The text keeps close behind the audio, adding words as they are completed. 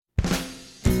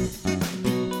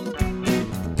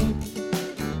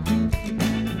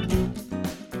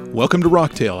Welcome to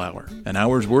Rocktail Hour, an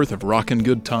hour's worth of rockin'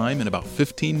 good time in about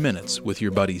 15 minutes with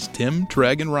your buddies Tim,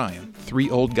 Treg, and Ryan, three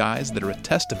old guys that are a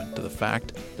testament to the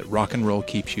fact that rock and roll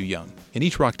keeps you young. In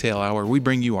each Rocktail Hour, we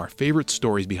bring you our favorite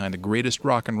stories behind the greatest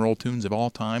rock and roll tunes of all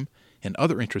time and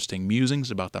other interesting musings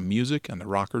about the music and the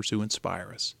rockers who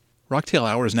inspire us. Rocktail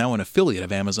Hour is now an affiliate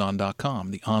of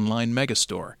Amazon.com, the online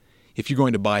megastore. If you're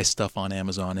going to buy stuff on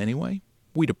Amazon anyway,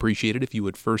 we'd appreciate it if you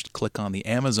would first click on the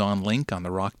Amazon link on the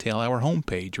Rocktail Hour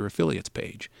homepage or affiliates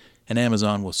page, and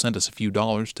Amazon will send us a few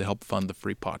dollars to help fund the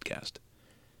free podcast.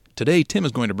 Today, Tim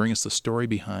is going to bring us the story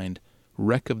behind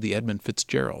Wreck of the Edmund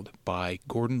Fitzgerald by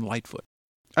Gordon Lightfoot.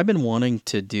 I've been wanting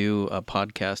to do a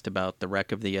podcast about the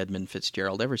Wreck of the Edmund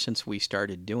Fitzgerald ever since we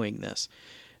started doing this,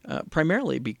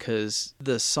 primarily because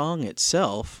the song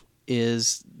itself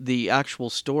is the actual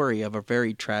story of a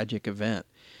very tragic event.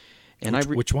 And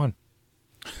Which one?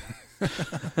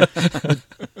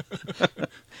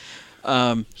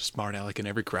 Smart aleck in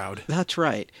every crowd. That's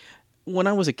right. When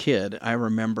I was a kid, I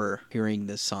remember hearing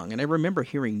this song, and I remember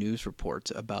hearing news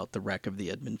reports about the Wreck of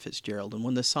the Edmund Fitzgerald. And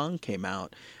when the song came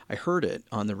out, I heard it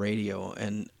on the radio,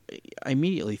 and I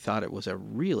immediately thought it was a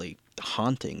really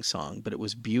haunting song, but it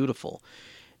was beautiful.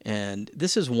 And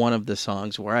this is one of the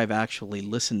songs where I've actually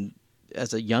listened,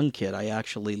 as a young kid, I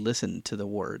actually listened to the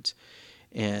words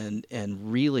and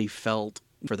really felt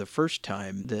for the first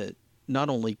time that not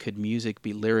only could music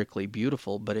be lyrically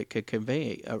beautiful, but it could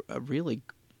convey a really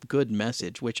good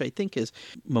message, which I think is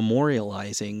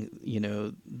memorializing,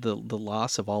 the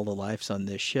loss of all the lives on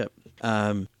this ship.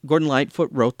 Gordon Lightfoot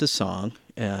wrote the song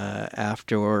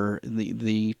after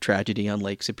the tragedy on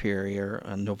Lake Superior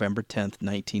on November 10th,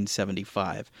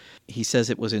 1975. He says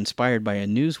it was inspired by a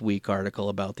Newsweek article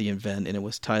about the event, and it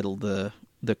was titled The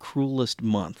Cruelest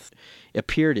Month. It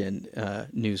appeared in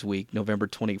Newsweek November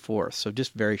 24th, so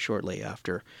just very shortly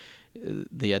after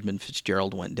the Edmund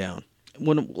Fitzgerald went down.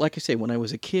 Like I say, when I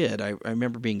was a kid, I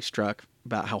remember being struck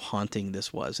about how haunting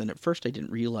this was, and at first I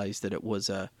didn't realize that it was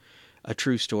a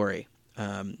true story.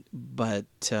 Treg,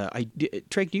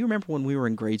 do you remember when we were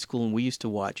in grade school and we used to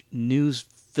watch news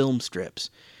film strips?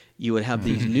 You would have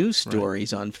these news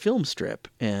stories on film strip,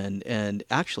 and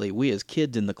actually, we as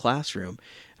kids in the classroom,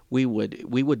 we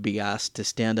would be asked to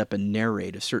stand up and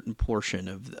narrate a certain portion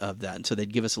of that. And so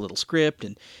they'd give us a little script,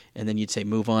 and then you'd say,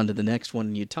 move on to the next one,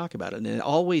 and you'd talk about it.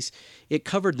 And it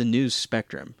covered the news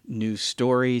spectrum, news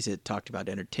stories. It talked about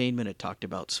entertainment. It talked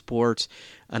about sports.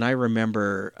 And I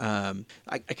remember,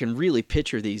 I can really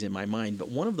picture these in my mind, but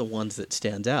one of the ones that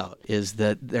stands out is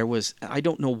that there was, I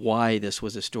don't know why this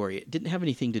was a story. It didn't have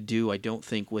anything to do, I don't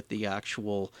think, with the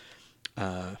actual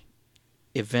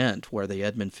event where the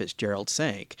Edmund Fitzgerald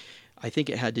sank. I think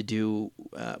it had to do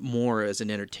more as an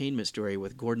entertainment story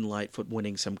with Gordon Lightfoot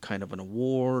winning some kind of an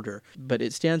award. But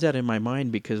it stands out in my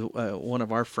mind because one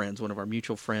of our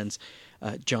mutual friends,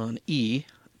 John E.,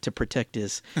 to protect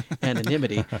his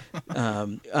anonymity,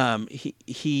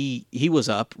 he was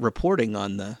up reporting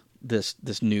on this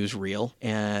newsreel,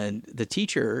 and the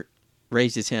teacher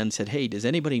raised his hand and said, "Hey, does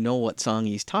anybody know what song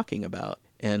he's talking about?"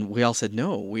 And we all said,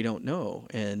 "No, we don't know."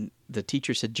 And the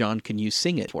teacher said, "John, can you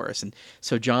sing it for us?" And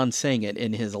so John sang it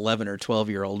in his 11 or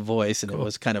 12-year-old voice, and It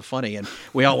was kind of funny. And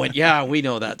we all went, "Yeah, we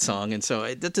know that song." And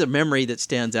so that's a memory that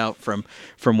stands out from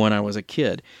when I was a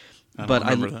kid.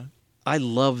 I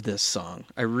love this song.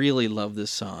 I really love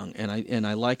this song, and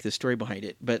I like the story behind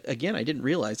it. But again, I didn't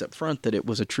realize up front that it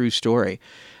was a true story.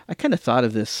 I kind of thought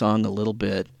of this song a little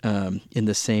bit in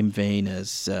the same vein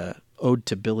as Ode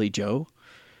to Billy Joe.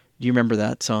 Do you remember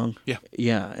that song? Yeah.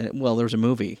 Yeah. And, there was a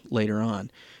movie later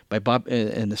on by Bob,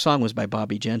 and the song was by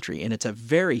Bobby Gentry, and it's a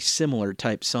very similar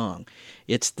type song.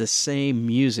 It's the same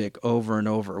music over and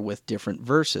over with different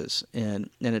verses, and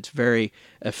it's very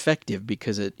effective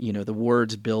because the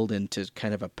words build into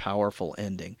kind of a powerful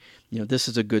ending. This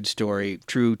is a good story,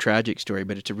 true tragic story,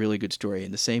 but it's a really good story.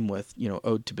 And the same with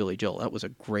Ode to Billy Joel. That was a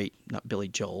great, not Billy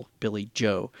Joel, Billy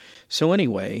Joe. So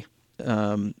anyway.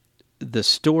 The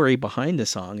story behind the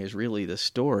song is really the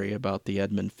story about the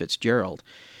Edmund Fitzgerald.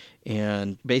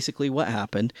 And basically what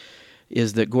happened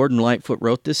is that Gordon Lightfoot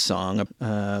wrote this song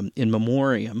in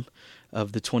memoriam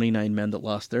of the 29 men that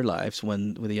lost their lives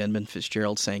when the Edmund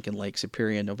Fitzgerald sank in Lake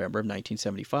Superior in November of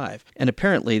 1975. And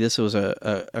apparently this was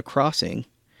a crossing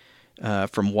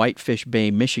from Whitefish Bay,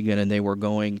 Michigan, and they were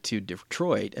going to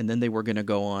Detroit, and then they were going to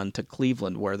go on to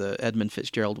Cleveland, where the Edmund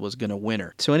Fitzgerald was going to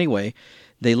winter. So anyway,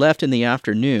 they left in the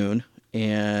afternoon,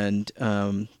 and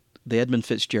the Edmund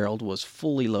Fitzgerald was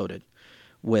fully loaded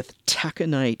with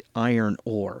taconite iron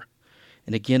ore.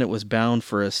 And again, it was bound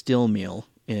for a steel mill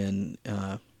in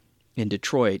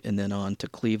Detroit and then on to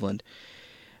Cleveland.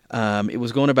 It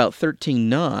was going about 13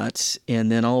 knots,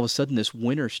 and then all of a sudden this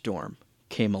winter storm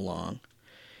came along.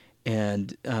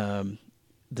 And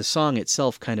the song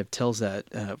itself kind of tells that,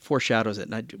 foreshadows it.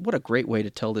 And what a great way to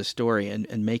tell this story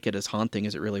and make it as haunting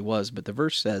as it really was. But the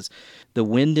verse says, "The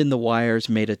wind in the wires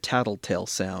made a tattletale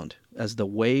sound as the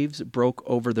waves broke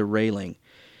over the railing.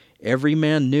 Every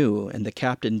man knew, and the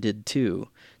captain did too,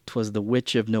 'twas the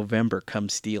witch of November come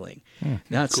stealing."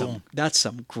 That's cool. that's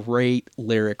some great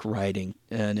lyric writing,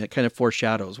 and it kind of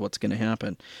foreshadows what's going to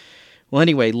happen. Well,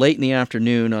 anyway, late in the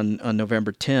afternoon on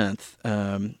November 10th,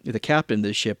 the captain of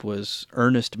the ship was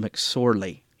Ernest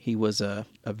McSorley. He was a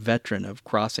veteran of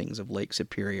crossings of Lake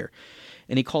Superior.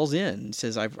 And he calls in and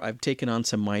says, I've taken on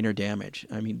some minor damage.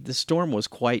 I mean, the storm was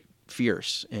quite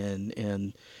fierce,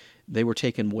 and they were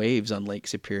taking waves on Lake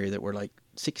Superior that were like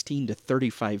 16 to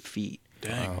 35 feet.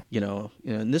 Dang. You know,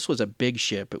 and this was a big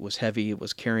ship. It was heavy. It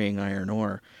was carrying iron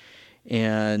ore.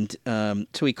 And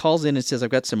so he calls in and says,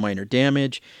 "I've got some minor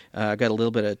damage. I've got a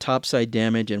little bit of topside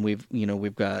damage, and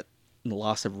we've got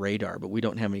loss of radar, but we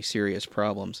don't have any serious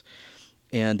problems."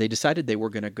 And they decided they were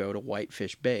going to go to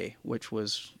Whitefish Bay, which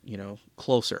was,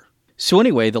 closer. So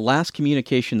anyway, the last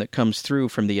communication that comes through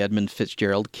from the Edmund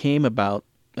Fitzgerald came about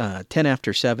 10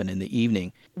 after 7 in the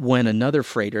evening, when another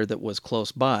freighter that was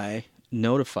close by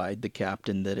notified the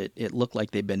captain that it looked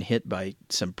like they'd been hit by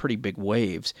some pretty big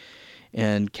waves.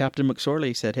 And Captain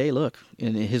McSorley said, "Hey, look,"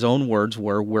 and his own words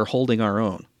were, "We're holding our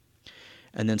own."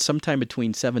 And then sometime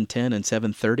between 7:10 and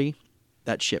 7:30,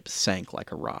 that ship sank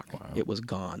like a rock. Wow. It was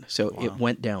gone. So It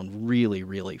went down really,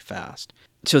 really fast.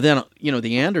 So then,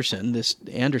 the Anderson,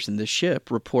 this ship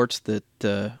reports that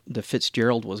the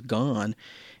Fitzgerald was gone,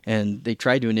 and they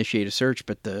tried to initiate a search,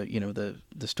 but the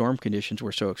storm conditions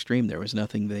were so extreme there was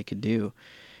nothing they could do.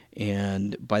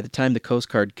 And by the time the Coast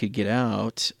Guard could get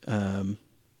out,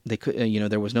 they could,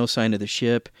 there was no sign of the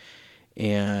ship,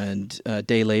 and a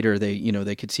day later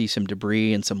they could see some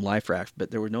debris and some life rafts, but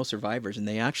there were no survivors, and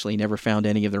they actually never found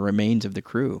any of the remains of the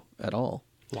crew at all.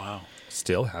 Wow.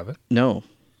 Still haven't? No.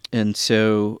 And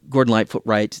so Gordon Lightfoot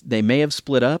writes, "They may have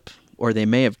split up, or they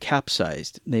may have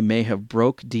capsized. They may have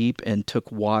broke deep and took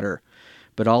water,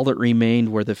 but all that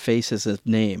remained were the faces of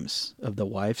names of the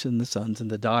wives and the sons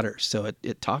and the daughters." So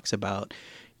it talks about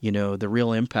the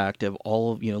real impact of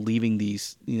all, leaving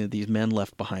these men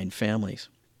left behind families.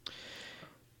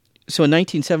 So in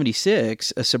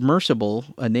 1976,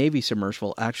 a Navy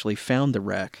submersible actually found the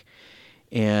wreck,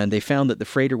 and they found that the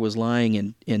freighter was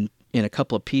lying in a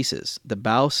couple of pieces. The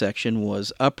bow section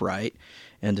was upright,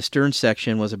 and the stern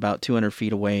section was about 200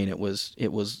 feet away, and it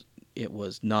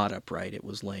was not upright. It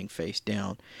was laying face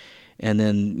down. And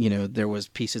then, there was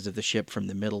pieces of the ship from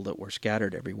the middle that were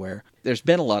scattered everywhere. There's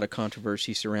been a lot of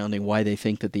controversy surrounding why they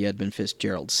think that the Edmund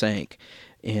Fitzgerald sank.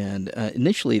 And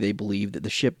initially they believed that the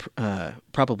ship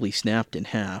probably snapped in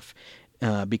half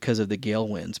because of the gale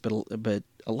winds. But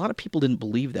a lot of people didn't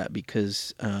believe that,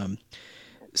 because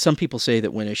some people say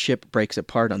that when a ship breaks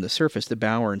apart on the surface, the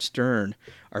bow and stern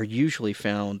are usually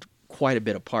found quite a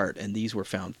bit apart, and these were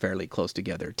found fairly close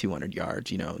together, 200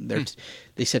 yards.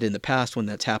 They said in the past, when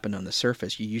that's happened on the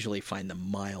surface, you usually find them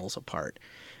miles apart,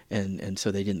 and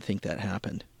so they didn't think that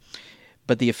happened.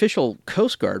 But the official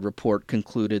Coast Guard report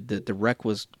concluded that the wreck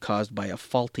was caused by a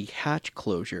faulty hatch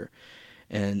closure,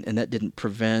 and that didn't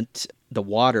prevent the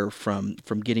water from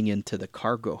getting into the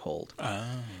cargo hold.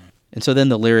 And so then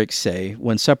the lyrics say,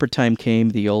 "When supper time came,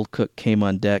 the old cook came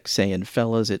on deck, saying,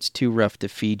 'Fellas, it's too rough to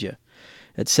feed you.'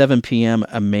 At 7 p.m.,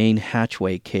 a main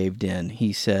hatchway caved in.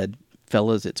 He said,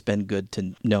 'Fellas, it's been good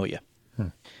to know you.'"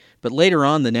 But later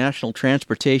on, the National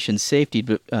Transportation Safety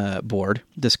Board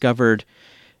discovered,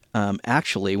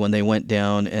 actually, when they went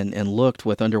down and looked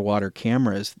with underwater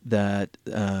cameras, that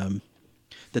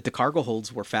the cargo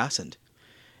holds were fastened.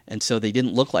 And so they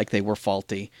didn't look like they were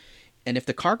faulty. And if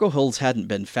the cargo holds hadn't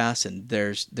been fastened,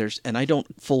 there's and I don't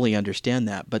fully understand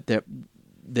that, but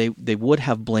they would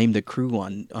have blamed the crew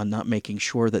on not making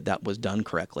sure that was done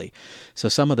correctly. So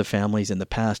some of the families in the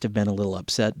past have been a little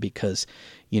upset because,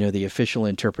 the official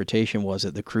interpretation was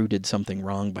that the crew did something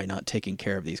wrong by not taking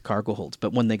care of these cargo holds.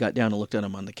 But when they got down and looked at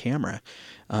them on the camera,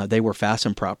 they were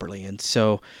fastened properly. And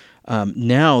so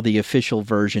now the official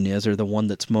version is, or the one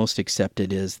that's most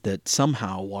accepted, is that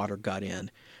somehow water got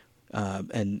in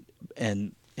and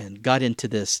got into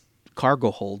this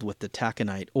cargo hold with the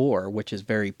taconite ore, which is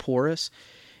very porous,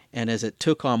 and as it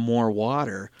took on more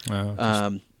water,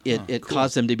 it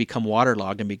caused them to become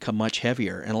waterlogged and become much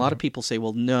heavier. And a lot of people say,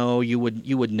 "Well, no, you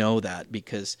would know that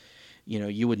because,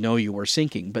 you would know you were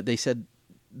sinking." But they said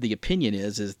the opinion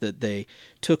is that they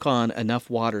took on enough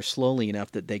water slowly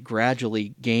enough that they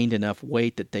gradually gained enough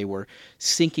weight that they were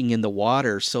sinking in the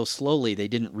water so slowly they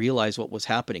didn't realize what was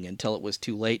happening until it was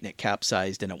too late and it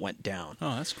capsized and it went down.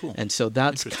 Oh, that's cool. And so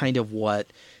that's kind of what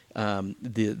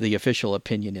the official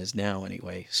opinion is now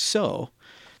anyway. So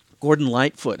Gordon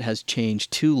Lightfoot has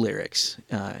changed 2 lyrics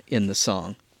in the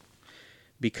song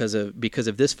because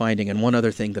of this finding, and one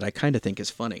other thing that I kind of think is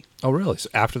funny. Oh, really? So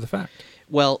after the fact?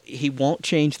 Well, he won't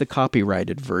change the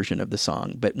copyrighted version of the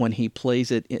song, but when he plays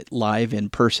it live in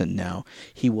person now,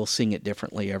 he will sing it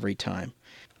differently every time.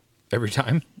 Every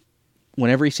time?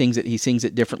 Whenever he sings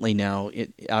it differently now,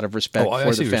 out of respect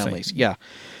for the families. Yeah.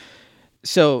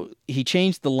 So he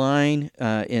changed the line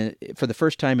for the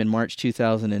first time in March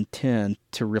 2010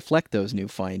 to reflect those new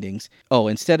findings. Oh,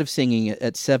 instead of singing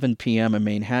at 7 p.m. a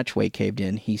main hatchway caved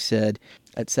in, he said,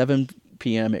 at 7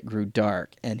 p.m. it grew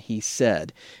dark, and he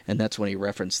said, and that's when he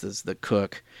references the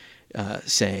cook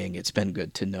saying, "It's been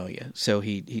good to know you." So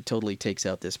he totally takes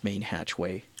out this main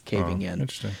hatchway caving in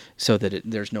so that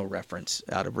there's no reference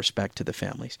out of respect to the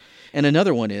families. And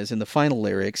another one is, in the final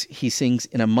lyrics, he sings,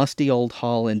 "In a musty old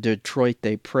hall in Detroit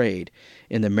they prayed,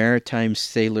 in the Maritime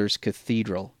Sailors'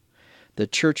 Cathedral. The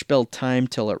church bell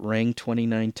timed till it rang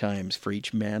 29 times for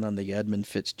each man on the Edmund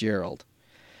Fitzgerald.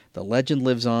 The legend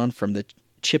lives on from the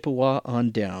Chippewa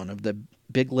on down of the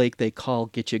big lake they call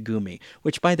Gitchagumi,"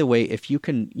 which, by the way, if you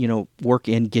can, work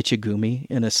in Gitchagumi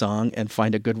in a song and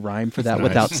find a good rhyme for that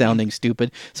without sounding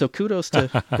stupid. So kudos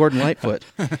to Gordon Lightfoot.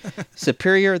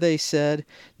 "Superior," they said,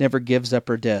 "never gives up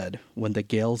her dead when the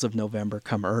gales of November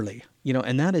come early."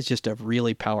 And that is just a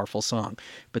really powerful song.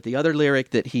 But the other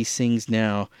lyric that he sings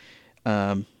now,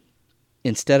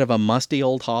 instead of a musty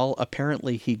old hall,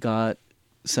 apparently he got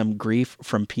some grief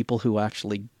from people who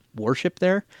actually worship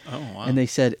there. Oh, wow. And they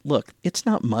said, "Look, it's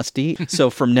not musty." So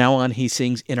from now on, he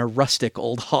sings "in a rustic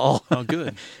old hall." Oh,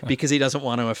 good. Because he doesn't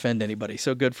want to offend anybody.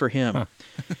 So good for him. Huh.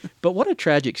 But what a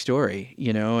tragic story,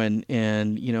 and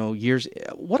years.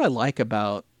 What I like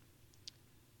about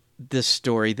this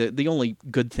story, the only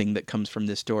good thing that comes from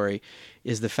this story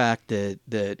is the fact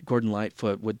that Gordon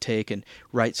Lightfoot would take and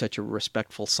write such a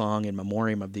respectful song in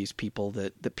memoriam of these people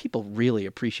that people really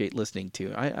appreciate listening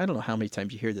to. I don't know how many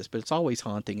times you hear this, but it's always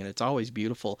haunting and it's always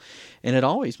beautiful, and it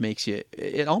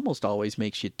almost always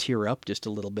makes you tear up just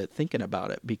a little bit thinking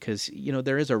about it, because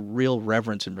there is a real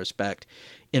reverence and respect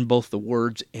in both the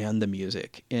words and the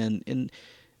music, and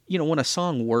when a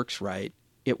song works right,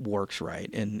 it works right,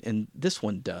 and this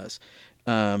one does,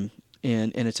 and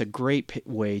it's a great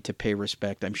way to pay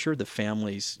respect. I'm sure the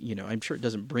families, I'm sure it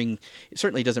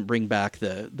certainly doesn't bring back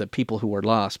the people who were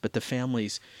lost, but the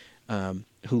families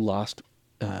who lost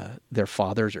their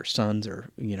fathers or sons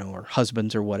or or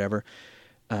husbands or whatever,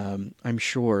 I'm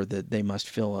sure that they must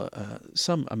feel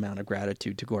some amount of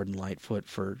gratitude to Gordon Lightfoot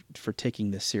for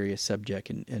taking this serious subject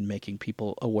and making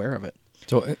people aware of it.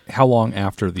 So how long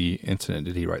after the incident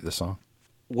did he write the song?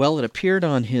 Well, it appeared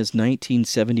on his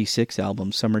 1976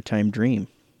 album, Summertime Dream.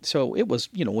 So it was,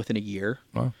 within a year.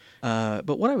 Wow.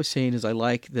 But what I was saying is I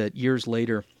like that years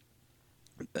later,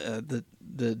 the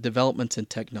developments in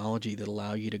technology that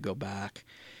allow you to go back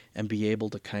and be able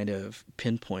to kind of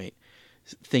pinpoint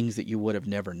things that you would have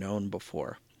never known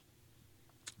before.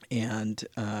 And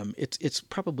it's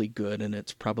probably good, and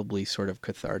it's probably sort of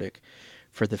cathartic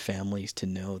for the families to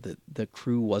know that the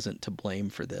crew wasn't to blame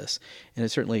for this. And it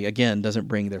certainly, again, doesn't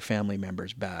bring their family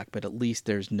members back, but at least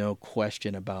there's no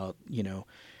question about,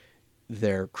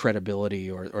 their credibility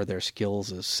or their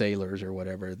skills as sailors or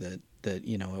whatever, that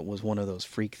it was one of those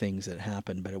freak things that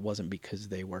happened, but it wasn't because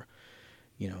they were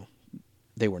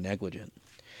negligent.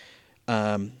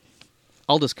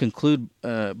 I'll just conclude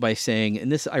by saying,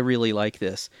 and this, I really like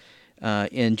this, on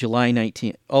July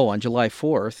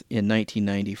 4th in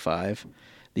 1995,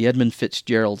 the Edmund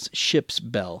Fitzgerald's ship's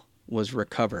bell was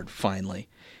recovered finally,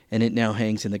 and it now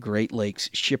hangs in the Great Lakes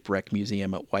Shipwreck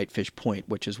Museum at Whitefish Point,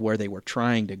 which is where they were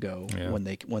trying to go when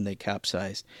they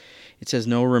capsized. It says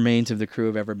no remains of the crew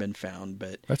have ever been found,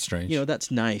 but that's strange.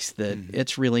 That's nice.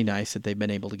 It's really nice that they've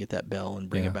been able to get that bell and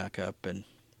bring it back up, and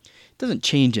it doesn't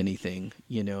change anything,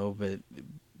 but.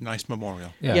 Nice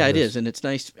memorial. Yeah, it is, and it's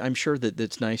nice. I'm sure that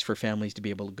it's nice for families to be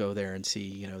able to go there and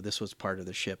see, this was part of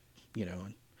the ship,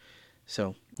 and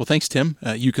so. Well, thanks, Tim.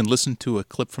 You can listen to a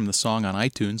clip from the song on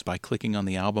iTunes by clicking on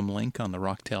the album link on the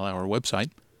Rocktail Hour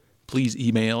website. Please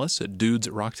email us at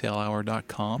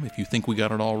dudes@rocktailhour.com if you think we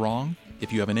got it all wrong,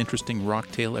 if you have an interesting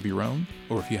rocktail of your own,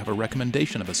 or if you have a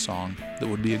recommendation of a song that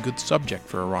would be a good subject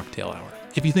for a Rocktail Hour.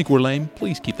 If you think we're lame,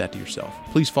 please keep that to yourself.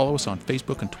 Please follow us on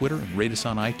Facebook and Twitter and rate us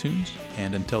on iTunes.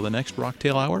 And until the next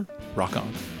Rocktail Hour, rock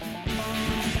on.